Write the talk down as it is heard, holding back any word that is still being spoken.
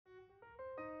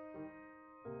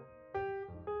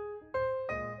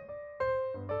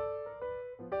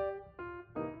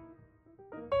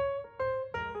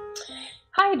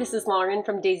Hi, this is Lauren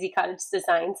from Daisy Cottage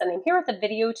Designs, and I'm here with a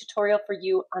video tutorial for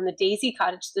you on the Daisy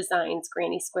Cottage Designs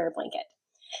Granny Square Blanket.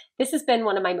 This has been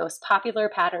one of my most popular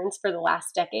patterns for the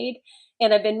last decade,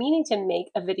 and I've been meaning to make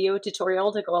a video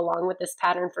tutorial to go along with this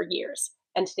pattern for years,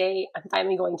 and today I'm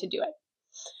finally going to do it.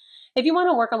 If you want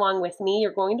to work along with me,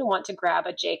 you're going to want to grab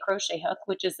a J crochet hook,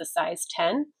 which is a size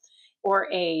 10, or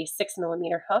a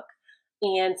 6mm hook,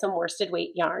 and some worsted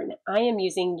weight yarn. I am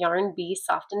using Yarn Bee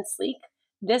Soft and Sleek.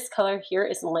 This color here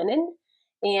is linen,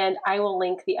 and I will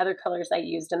link the other colors I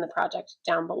used in the project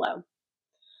down below.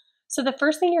 So the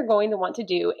first thing you're going to want to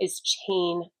do is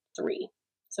chain 3.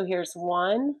 So here's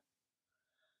 1,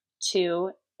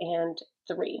 2, and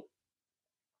 3.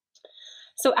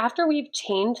 So after we've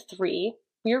chained 3,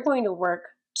 we are going to work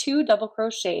 2 double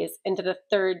crochets into the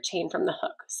third chain from the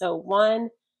hook. So 1,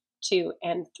 2,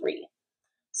 and 3.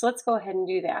 So let's go ahead and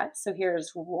do that. So here's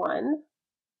 1,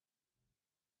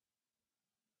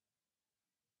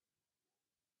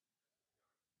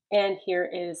 and here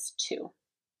is 2.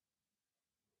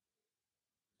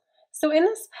 So in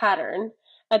this pattern,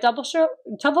 a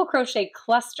double crochet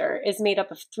cluster is made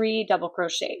up of 3 double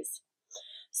crochets.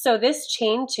 So this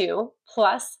chain 2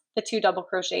 plus the 2 double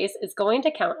crochets is going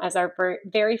to count as our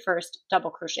very first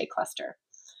double crochet cluster.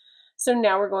 So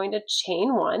now we're going to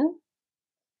chain 1,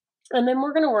 and then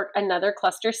we're going to work another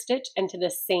cluster stitch into the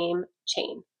same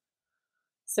chain.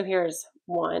 So here's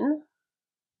 1,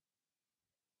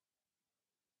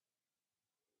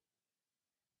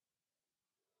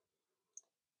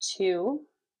 2,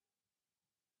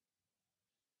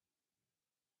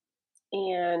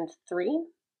 and 3,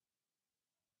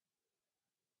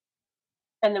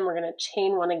 and then we're going to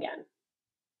chain 1 again.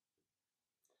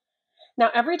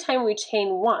 Now every time we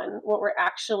chain 1, what we're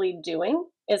actually doing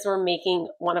is we're making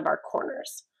one of our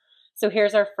corners. So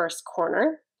here's our first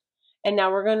corner, and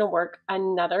now we're going to work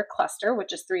another cluster,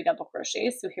 which is 3 double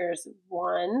crochets. So here's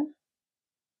 1,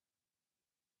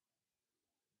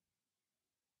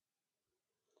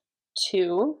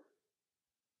 2,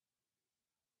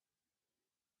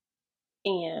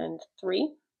 and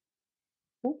 3.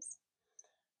 Oops,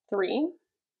 3.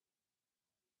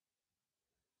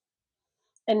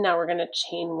 And now we're going to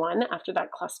chain 1 after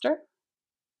that cluster.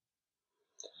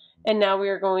 And now we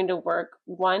are going to work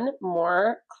one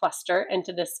more cluster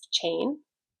into this chain.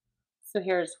 So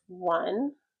here's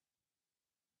 1,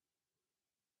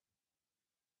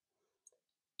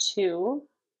 2,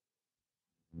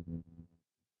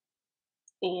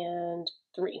 and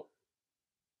 3.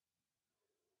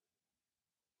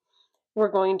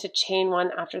 We're going to chain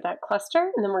 1 after that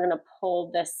cluster, and then we're going to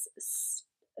pull this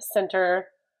center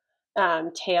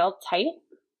tail tight.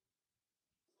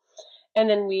 And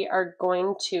then we are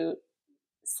going to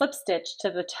slip stitch to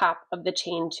the top of the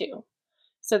chain 2.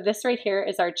 So this right here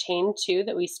is our chain 2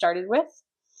 that we started with.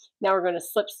 Now we're going to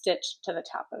slip stitch to the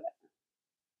top of it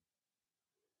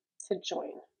to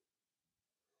join.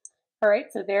 All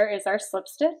right, so there is our slip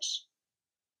stitch.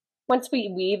 Once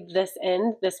we weave this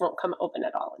in, this won't come open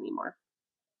at all anymore.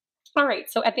 All right,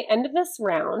 so at the end of this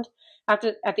round, at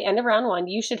the end of round 1,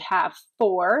 you should have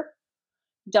 4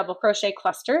 double crochet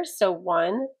clusters. So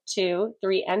 1, 2,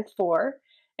 3, and 4.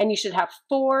 And you should have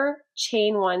 4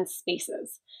 chain 1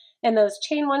 spaces. And those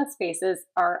chain 1 spaces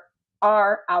are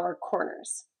our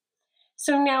corners.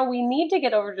 So now we need to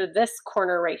get over to this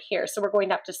corner right here. So we're going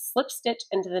to have to slip stitch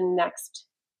into the next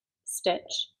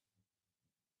stitch.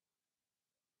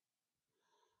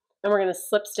 And we're going to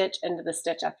slip stitch into the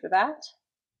stitch after that.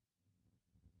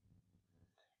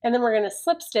 And then we're going to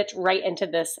slip stitch right into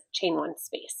this chain 1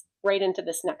 space, right into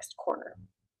this next corner.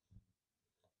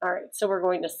 All right, so we're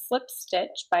going to slip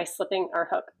stitch by slipping our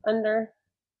hook under.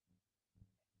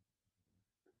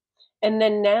 And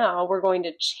then now we're going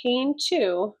to chain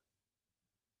 2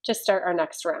 to start our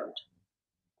next round.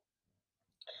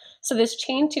 So this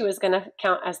chain 2 is going to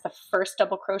count as the first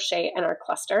double crochet in our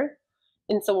cluster.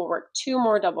 And so we'll work 2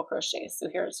 more double crochets. So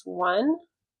here's 1,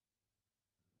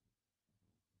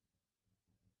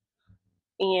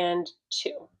 and 2.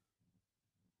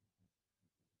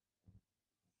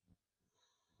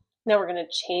 Now we're going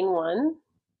to chain 1,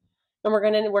 and we're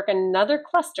going to work another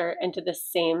cluster into the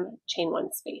same chain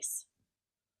 1 space.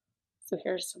 So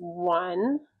here's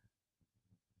 1,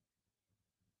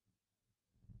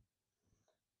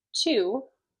 2,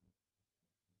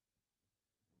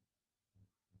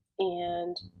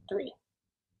 and 3.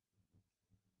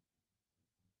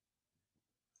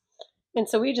 And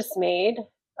so we just made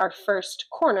our first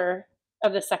corner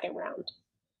of the second round.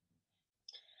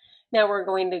 Now we're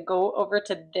going to go over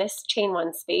to this chain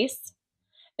 1 space,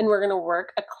 and we're going to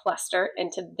work a cluster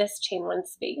into this chain 1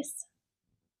 space.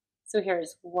 So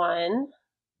here's 1,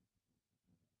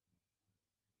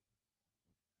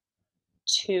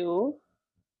 2,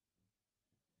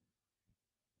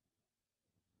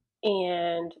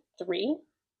 and 3.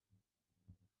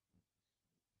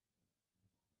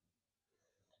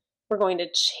 We're going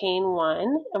to chain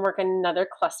 1 and work another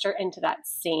cluster into that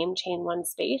same chain 1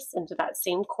 space, into that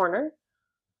same corner.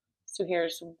 So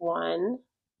here's 1,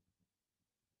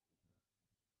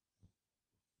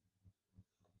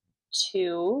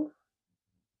 2,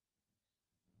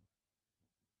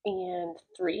 and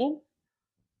 3.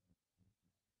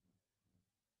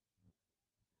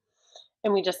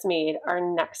 And we just made our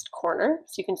next corner.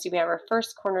 So you can see we have our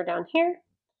first corner down here, and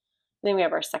then we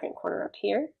have our second corner up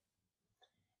here.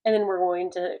 And then we're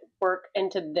going to work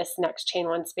into this next chain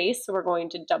 1 space. So we're going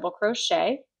to double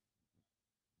crochet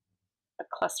a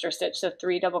cluster stitch, so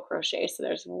 3 double crochet. So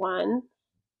there's 1,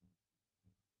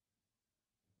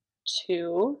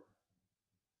 2,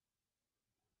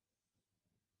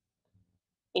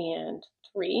 and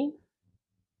 3.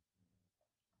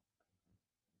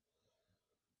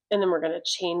 And then we're going to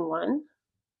chain 1.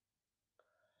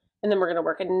 And then we're going to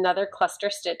work another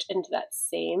cluster stitch into that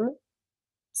same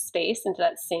space, into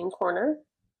that same corner.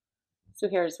 So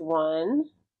here's 1,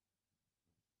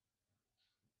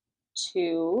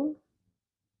 2,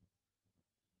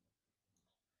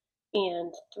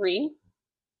 and 3.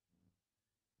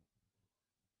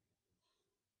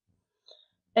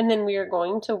 And then we are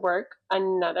going to work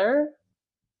another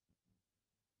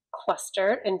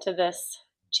cluster into this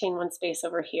chain 1 space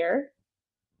over here.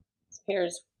 So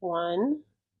here's 1,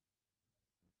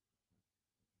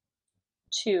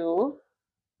 2,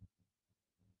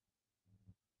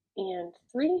 and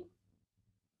 3.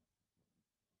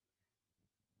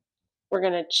 We're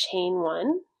going to chain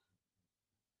 1,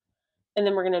 and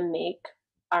then we're going to make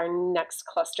our next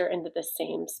cluster into the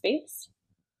same space.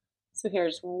 So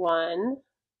here's 1,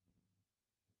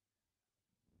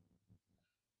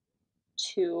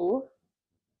 2,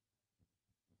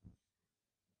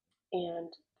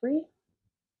 and 3.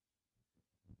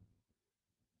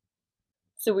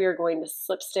 So we are going to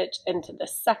slip stitch into the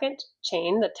second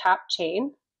chain, the top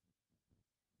chain,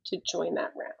 to join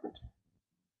that round.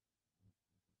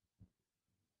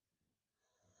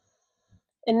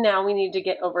 And now we need to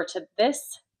get over to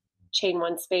this chain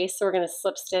 1 space. So we're going to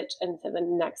slip stitch into the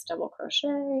next double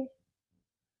crochet,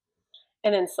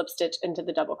 and then slip stitch into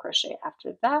the double crochet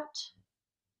after that.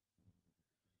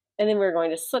 And then we're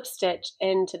going to slip stitch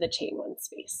into the chain 1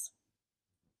 space.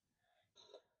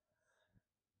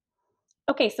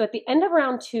 Okay, so at the end of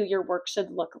round 2, your work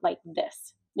should look like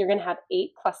this. You're going to have 8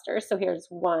 clusters. So here's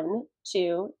 1,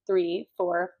 2, 3,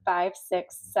 4, 5,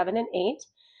 6, 7, and 8.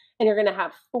 And you're going to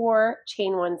have 4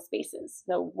 chain 1 spaces.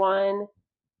 So 1,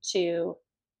 2,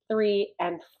 3,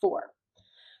 and 4.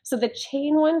 So the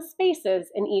chain 1 spaces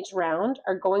in each round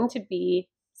are going to be,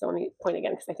 so let me point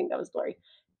again because I think that was blurry.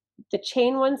 The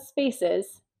chain 1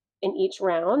 spaces in each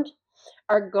round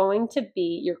are going to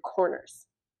be your corners.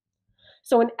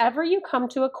 So whenever you come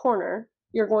to a corner,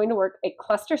 you're going to work a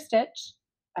cluster stitch,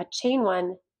 a chain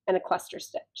 1, and a cluster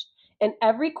stitch. In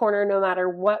every corner, no matter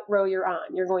what row you're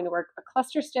on, you're going to work a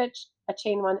cluster stitch, a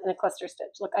chain 1, and a cluster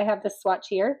stitch. Look, I have this swatch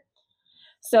here.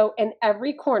 So in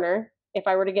every corner, if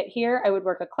I were to get here, I would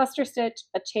work a cluster stitch,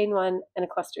 a chain 1, and a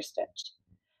cluster stitch.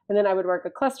 And then I would work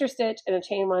a cluster stitch and a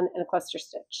chain 1 and a cluster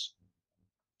stitch.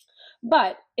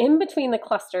 But in between the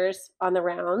clusters on the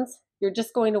rounds, you're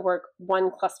just going to work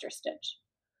 1 cluster stitch.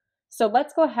 So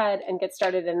let's go ahead and get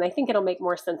started, and I think it'll make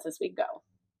more sense as we go.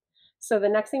 So the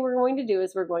next thing we're going to do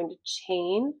is we're going to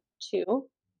chain 2,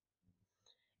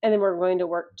 and then we're going to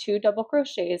work 2 double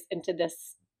crochets into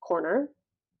this corner.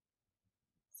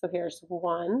 So here's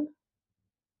 1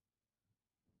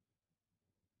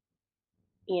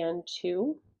 and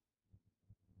 2.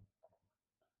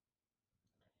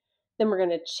 Then we're going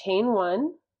to chain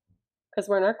 1 because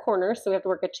we're in our corner, so we have to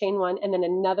work a chain 1 and then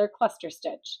another cluster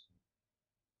stitch.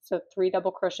 So 3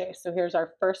 double crochets. So here's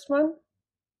our first one,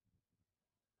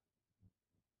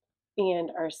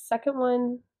 and our second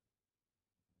one,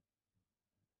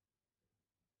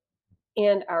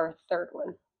 and our third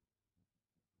one.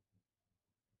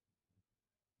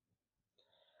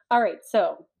 All right,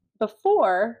 so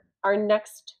before, our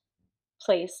next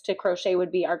place to crochet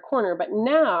would be our corner, but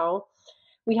now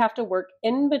we have to work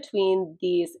in between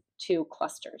these 2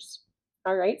 clusters.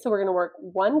 All right, so we're going to work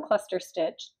 1 cluster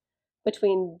stitch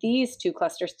between these 2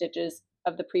 cluster stitches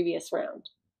of the previous round.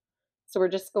 So we're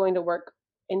just going to work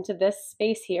into this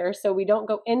space here. So we don't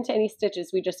go into any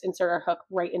stitches, we just insert our hook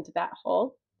right into that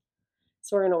hole.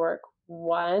 So we're going to work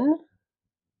 1,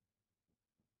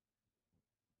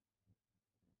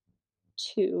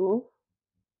 2,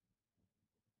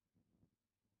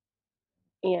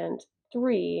 and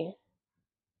 3,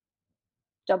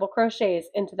 double crochets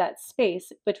into that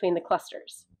space between the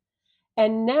clusters.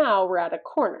 And now we're at a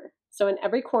corner. So in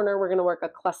every corner, we're going to work a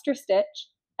cluster stitch,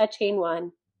 a chain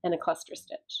one, and a cluster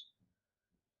stitch.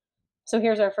 So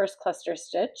here's our first cluster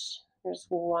stitch. Here's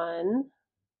one.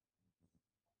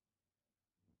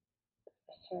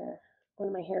 One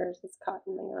of my hairs is caught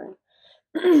in my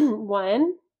yarn.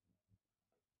 1,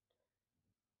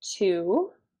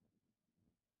 2,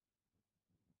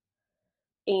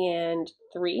 and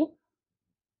 3.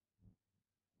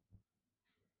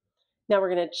 Now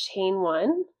we're going to chain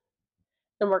one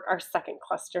and work our second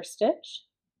cluster stitch.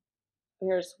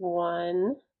 Here's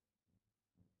 1,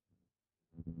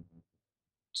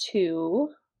 2,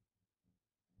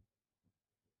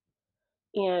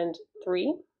 and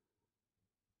 3.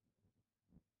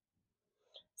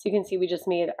 So you can see we just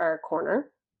made our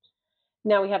corner.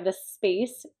 Now we have this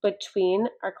space between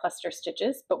our cluster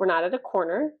stitches, but we're not at a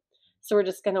corner. So we're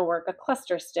just going to work a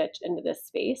cluster stitch into this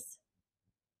space.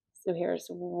 So here's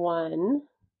 1,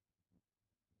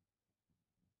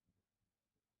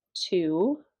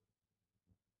 2,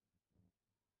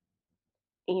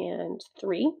 and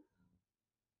 3.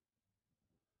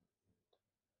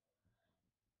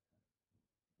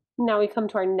 Now we come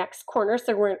to our next corner,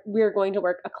 so we're going to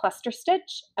work a cluster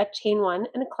stitch, a chain one,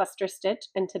 and a cluster stitch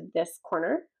into this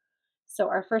corner. So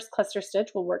our first cluster stitch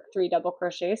will work 3 double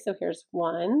crochets. So here's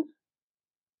 1,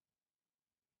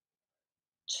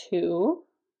 2,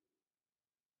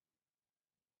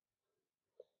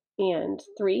 and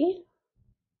 3.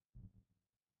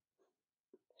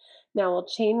 Now we'll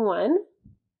chain one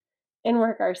and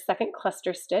work our second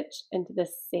cluster stitch into the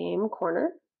same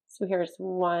corner. So here's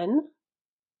 1,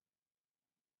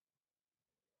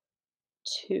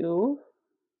 2,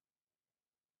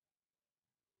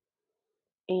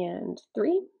 and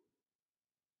 3.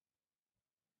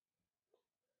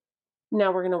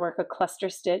 Now we're going to work a cluster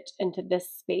stitch into this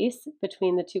space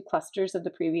between the 2 clusters of the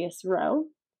previous row.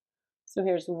 So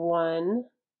here's 1,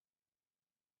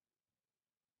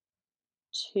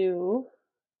 2,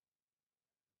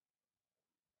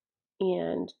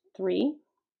 and 3.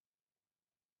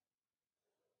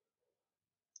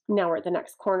 Now we're at the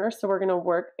next corner, so we're going to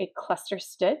work a cluster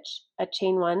stitch, a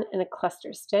chain one, and a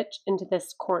cluster stitch into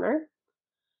this corner.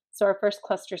 So our first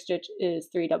cluster stitch is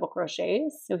 3 double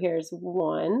crochets. So here's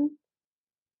 1,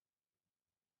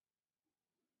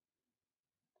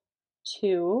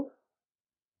 2,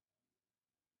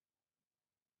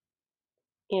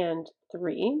 and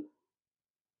 3.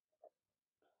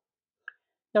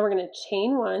 Now we're going to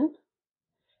chain one, and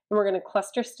we're going to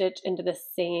cluster stitch into the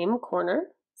same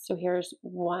corner. So here's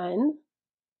 1,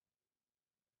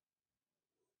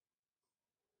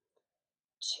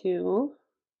 2,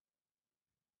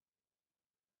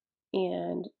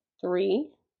 and 3.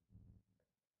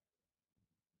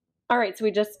 All right, so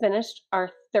we just finished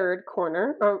our third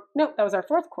corner. Oh, no, that was our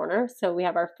fourth corner. So we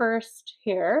have our first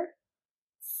here,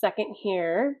 second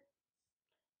here,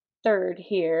 third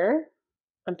here.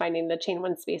 I'm finding the chain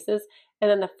one spaces, and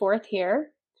then the fourth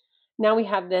here. Now we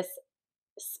have this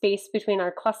space between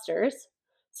our clusters.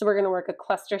 So we're going to work a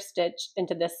cluster stitch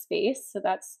into this space. So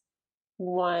that's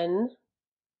 1,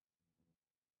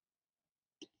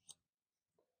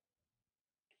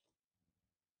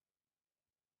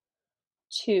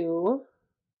 2,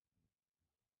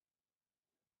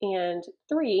 and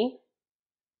 3.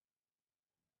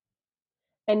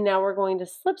 And now we're going to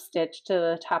slip stitch to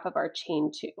the top of our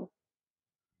chain 2.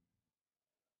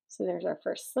 So there's our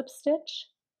first slip stitch.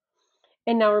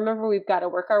 And now remember, we've got to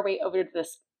work our way over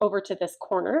to this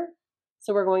corner.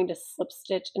 So we're going to slip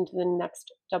stitch into the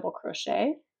next double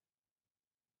crochet,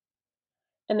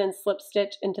 and then slip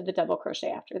stitch into the double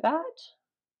crochet after that.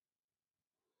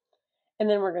 And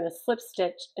then we're going to slip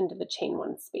stitch into the chain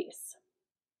one space.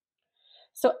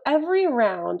 So every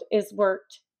round is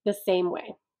worked the same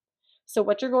way. So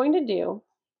what you're going to do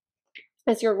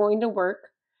is you're going to work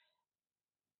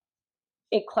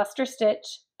a cluster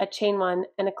stitch, a chain one,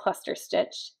 and a cluster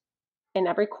stitch in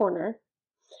every corner.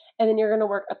 And then you're going to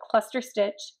work a cluster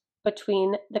stitch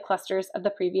between the clusters of the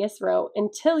previous row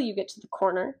until you get to the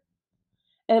corner.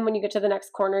 And then when you get to the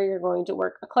next corner, you're going to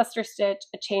work a cluster stitch,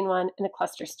 a chain one, and a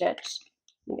cluster stitch.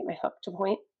 Let me get my hook to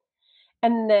point.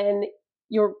 And then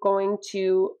you're going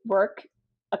to work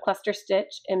a cluster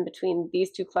stitch in between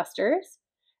these 2 clusters.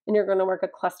 And you're going to work a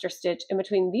cluster stitch in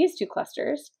between these 2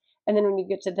 clusters. And then when you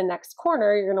get to the next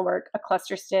corner, you're going to work a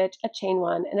cluster stitch, a chain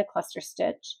one, and a cluster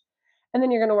stitch. And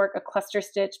then you're going to work a cluster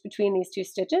stitch between these 2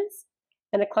 stitches,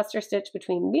 and a cluster stitch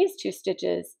between these 2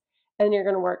 stitches. And then you're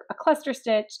going to work a cluster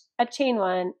stitch, a chain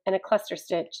one, and a cluster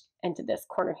stitch into this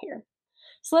corner here.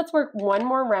 So let's work one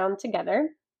more round together.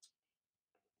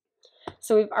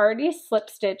 So we've already slip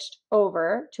stitched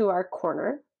over to our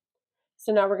corner.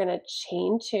 So now we're going to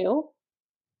chain 2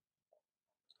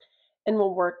 and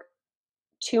we'll work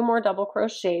 2 more double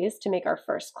crochets to make our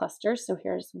first cluster. So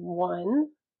here's 1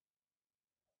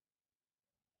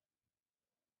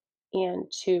 and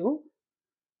 2.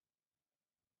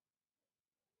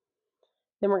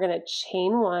 Then we're going to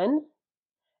chain 1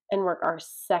 and work our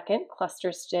second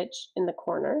cluster stitch in the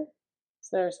corner.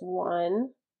 So there's 1,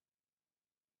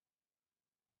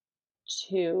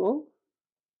 2,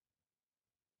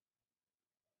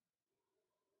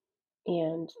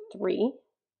 and 3.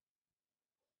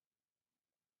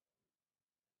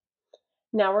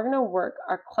 Now we're going to work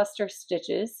our cluster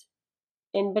stitches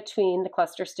in between the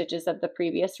cluster stitches of the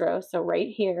previous row. So right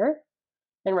here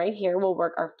and right here, we'll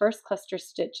work our first cluster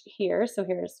stitch here. So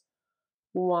here's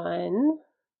 1.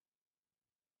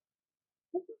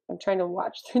 I'm trying to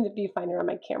watch through the viewfinder on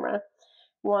my camera.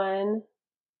 1,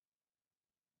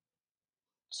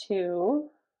 2,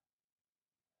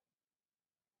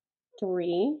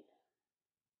 3.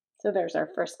 So there's our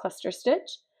first cluster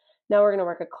stitch. Now we're going to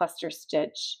work a cluster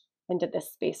stitch into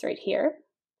this space right here.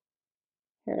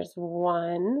 Here's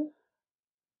 1,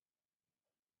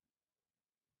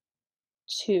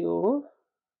 2,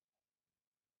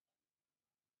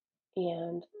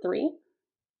 and 3.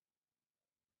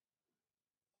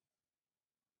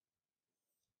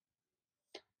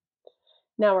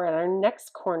 Now we're at our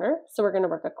next corner, so we're going to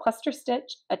work a cluster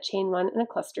stitch, a chain 1, and a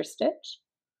cluster stitch.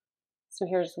 So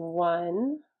here's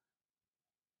 1,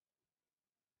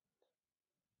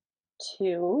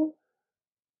 2,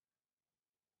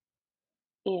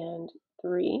 and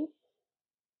 3.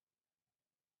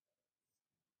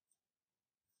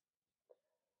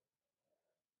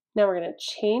 Now we're going to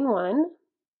chain 1,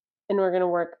 and we're going to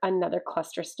work another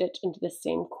cluster stitch into the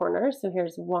same corner. So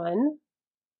here's 1,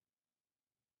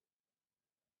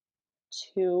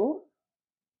 2,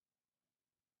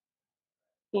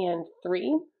 and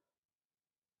 3.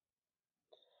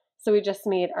 So we just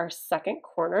made our second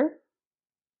corner.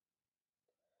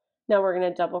 Now we're going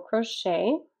to double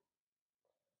crochet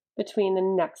between the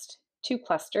next 2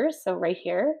 clusters. So right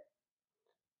here,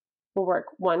 we'll work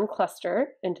 1 cluster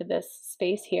into this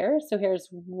space here. So here's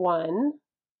 1,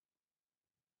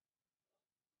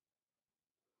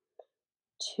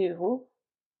 2,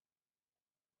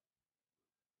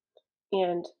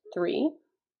 and 3.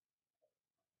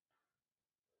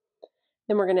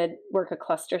 Then we're going to work a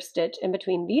cluster stitch in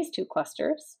between these 2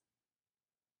 clusters.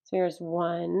 So here's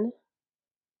 1,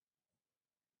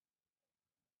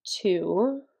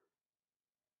 2,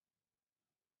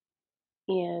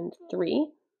 and 3.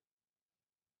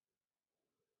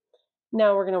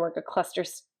 Now we're going to work a cluster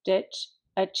stitch,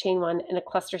 a chain 1, and a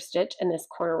cluster stitch in this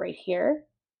corner right here.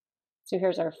 So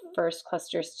here's our first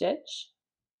cluster stitch.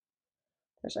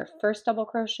 There's our first double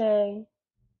crochet,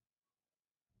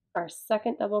 our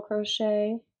second double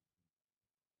crochet,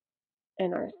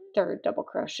 and our third double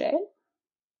crochet.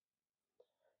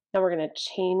 Now we're going to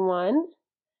chain 1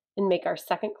 and make our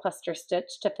second cluster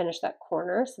stitch to finish that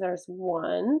corner. So there's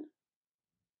 1,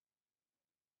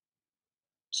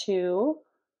 2,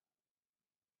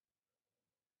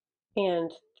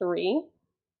 and 3.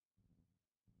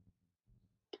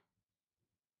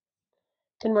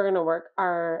 Then we're going to work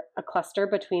a cluster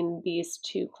between these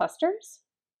 2 clusters.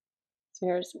 So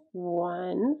here's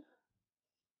 1,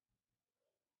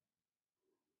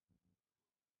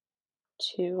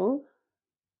 2,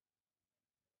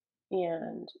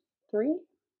 and 3.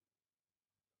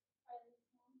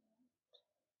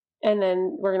 And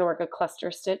then we're going to work a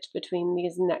cluster stitch between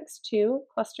these next 2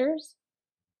 clusters.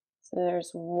 So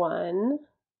there's 1,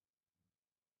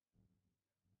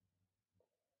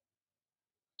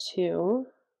 2,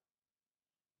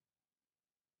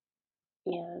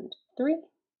 and 3.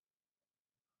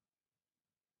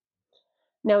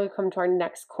 Now we've come to our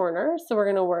next corner. So we're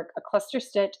going to work a cluster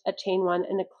stitch, a chain 1,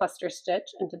 and a cluster stitch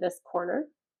into this corner.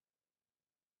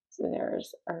 So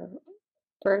there's our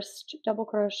first double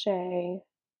crochet,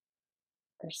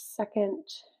 our second,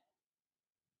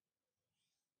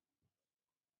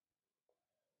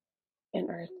 and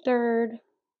our third.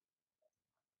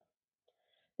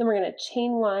 Then we're going to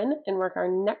chain 1 and work our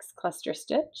next cluster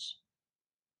stitch.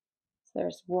 So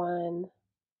there's 1,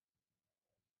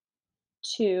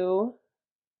 2,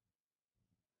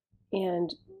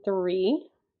 and 3.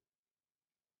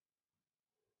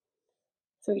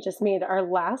 So we just made our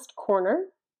last corner.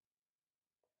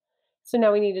 So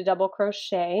now we need to double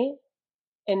crochet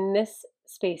in this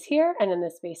space here and in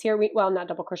this space here. Well, not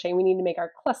double crochet, we need to make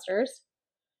our clusters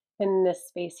in this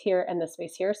space here and this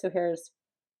space here. So here's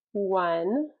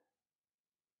 1,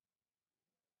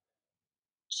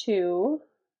 2,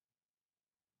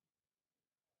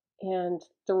 and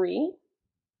 3.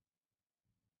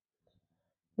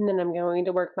 And then I'm going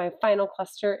to work my final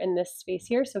cluster in this space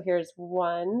here. So here's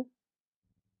 1,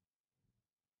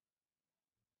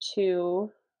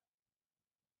 2,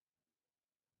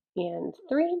 and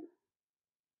 3.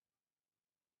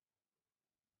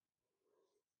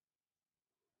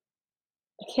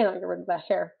 I cannot get rid of that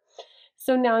hair.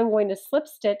 So now I'm going to slip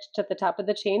stitch to the top of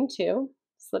the chain 2,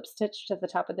 slip stitch to the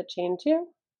top of the chain 2,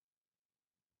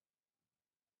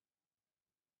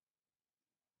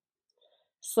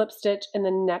 slip stitch in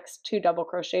the next 2 double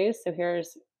crochets. So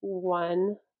here's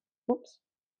 1, oops,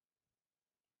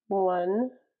 1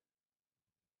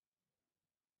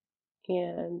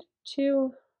 and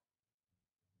 2.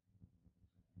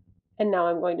 And now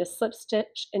I'm going to slip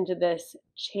stitch into this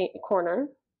chain corner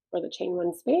or the chain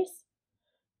 1 space.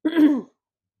 And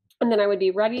then I would be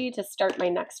ready to start my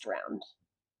next round.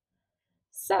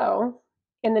 So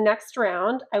in the next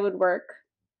round, I would work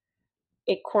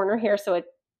a corner here, so a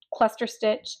cluster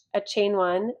stitch, a chain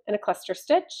 1, and a cluster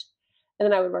stitch. And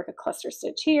then I would work a cluster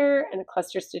stitch here, and a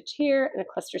cluster stitch here, and a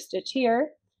cluster stitch here.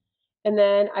 And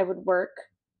then I would work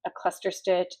a cluster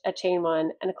stitch, a chain 1,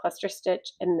 and a cluster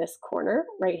stitch in this corner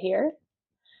right here.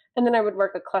 And then I would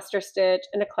work a cluster stitch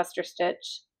and a cluster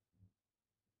stitch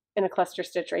and a cluster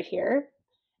stitch right here.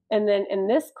 And then in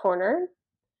this corner,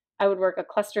 I would work a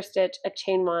cluster stitch, a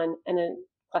chain 1, and a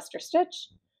cluster stitch,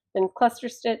 then cluster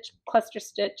stitch, cluster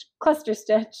stitch, cluster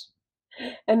stitch,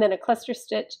 and then a cluster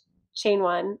stitch, chain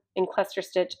 1, and cluster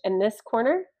stitch in this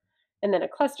corner, and then a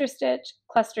cluster stitch,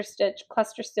 cluster stitch,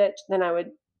 cluster stitch. Then I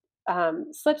would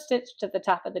slip stitch to the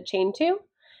top of the chain 2,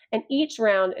 and each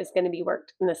round is going to be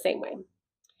worked in the same way.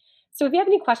 So if you have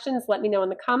any questions, let me know in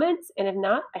the comments, and if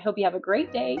not, I hope you have a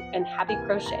great day and happy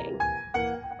crocheting.